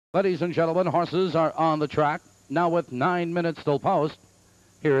Ladies and gentlemen, horses are on the track. Now with 9 minutes till post,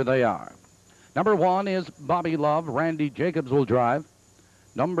 here they are. Number 1 is Bobby Love. Randy Jacobs will drive.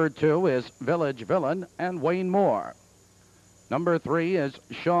 Number 2 is Village Villain and Wayne Moore. Number 3 is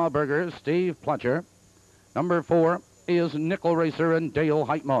Shawburger, Steve Pletcher. Number 4 is Nickel Racer and Dale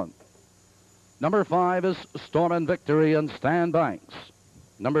Hiteman. Number 5 is Storm and Victory and Stan Banks.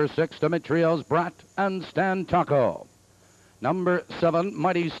 Number 6, Demetrios Brat and Stan Taco. Number 7,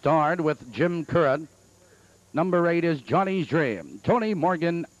 Mighty Starred with Jim Curran. Number 8 is Johnny's Dream, Tony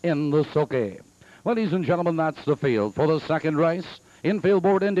Morgan in the sulky. Ladies and gentlemen, that's the field for the second race. Infield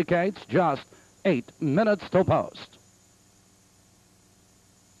board indicates just 8 minutes to post.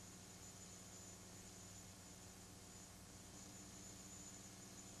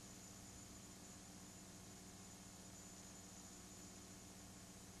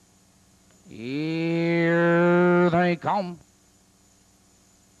 Here they come.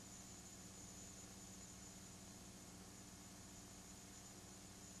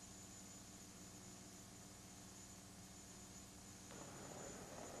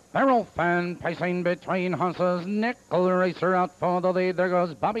 Barrel fan pacing between horses. Nickel Racer out for the lead. There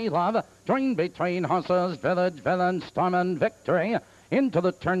goes Bobby Love. Joined between horses. Village Villain, Storm and Victory. Into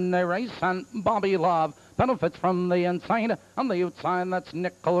the turn they race, and Bobby Love benefits from the inside. On the outside, that's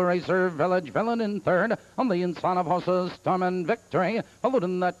Nickel Racer, Village Villain in third. On the inside of horses, Storm and Victory. Followed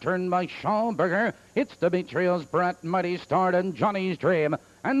in that turn by Shawburger. It's Demetrios Brat, Mighty Starred, and Johnny's Dream.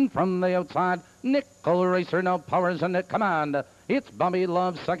 And from the outside, Nickel Racer now powers in at command. It's Bobby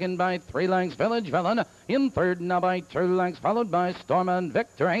Love, second by 3 lengths, Village Villain. In third now by 2 lengths, followed by Storm and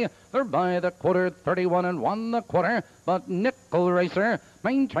Victory. They're by the quarter, 31 and 1 the quarter. But Nickel Racer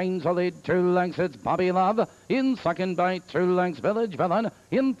maintains a lead 2 lengths. It's Bobby Love. In second by 2 lengths, Village Villain.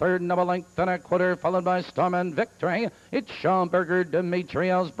 In third now a length and a quarter, followed by Storm and Victory. It's Shawburger,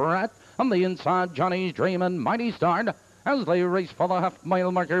 Demetrios Brat. On the inside, Johnny's Dream and Mighty Starred. As they race for the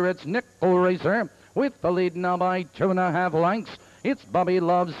half-mile marker, it's Nickel Racer with the lead now by 2.5 lengths. It's Bobby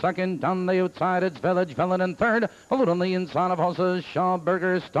Love second. On the outside, it's Village Villain in third. Followed on the inside of horses,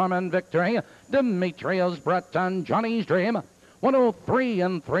 Shawburger, Storm and Victory, Demetrios Brat and Johnny's Dream. 103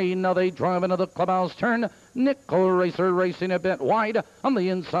 and 3. Now they drive into the clubhouse turn. Nickel Racer racing a bit wide. On the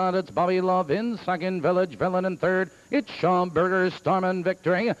inside, it's Bobby Love in second. Village Villain in third. It's Shawburger, Storm and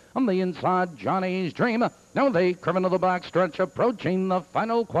Victory. On the inside, Johnny's Dream. Now they curve into the back stretch, approaching the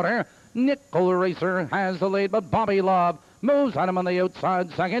final quarter. Nickel Racer has the lead, but Bobby Love moves at him on the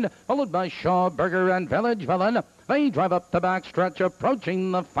outside second, followed by Shawburger and Village Villain. They drive up the back stretch,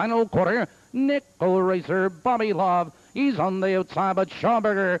 approaching the final quarter. Nickel Racer, Bobby Love, he's on the outside, but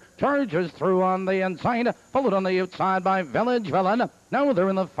Shawburger charges through on the inside, followed on the outside by Village Villain. Now they're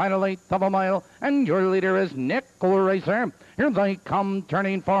in the final 1/8 of a mile, and your leader is Nickel Racer. Here they come,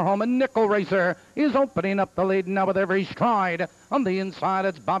 turning for home, and Nickel Racer is opening up the lead now with every stride. On the inside,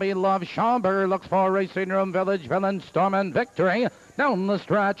 it's Bobby Love. Shawburger looks for Racing Room, Village Villain, Storm and Victory. Down the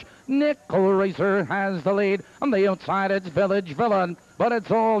stretch, Nickel Racer has the lead. On the outside, it's Village Villain. But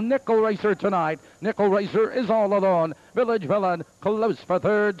it's all Nickel Racer tonight. Nickel Racer is all alone. Village Villain close for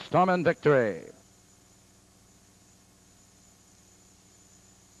third, Storm and Victory.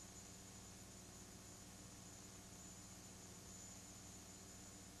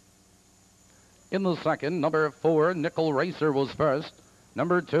 In the second, number 4, Nickel Racer was first.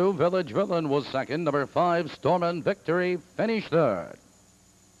 Number 2, Village Villain was second. Number 5, Storm and Victory finished third.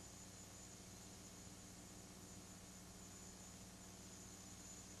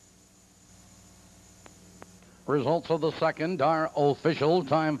 Results of the second are official.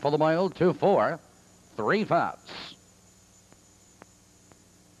 Time for the mile, 2:04, 3 fats.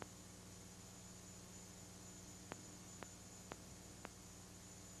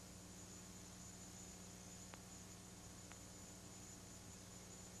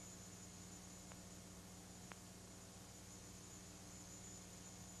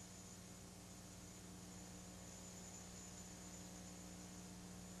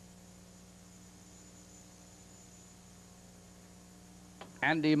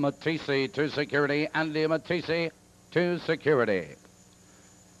 Andy Matisse to security. Andy Matisse to security.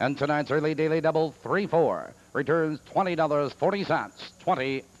 And tonight's early daily double 3-4 returns $20.40.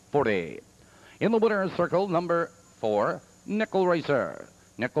 20.40. In the winner's circle, number 4, Nickel Racer.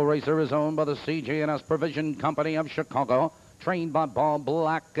 Nickel Racer is owned by the CG&S Provision Company of Chicago, trained by Bob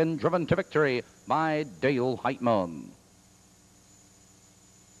Black and driven to victory by Dale Hiteman.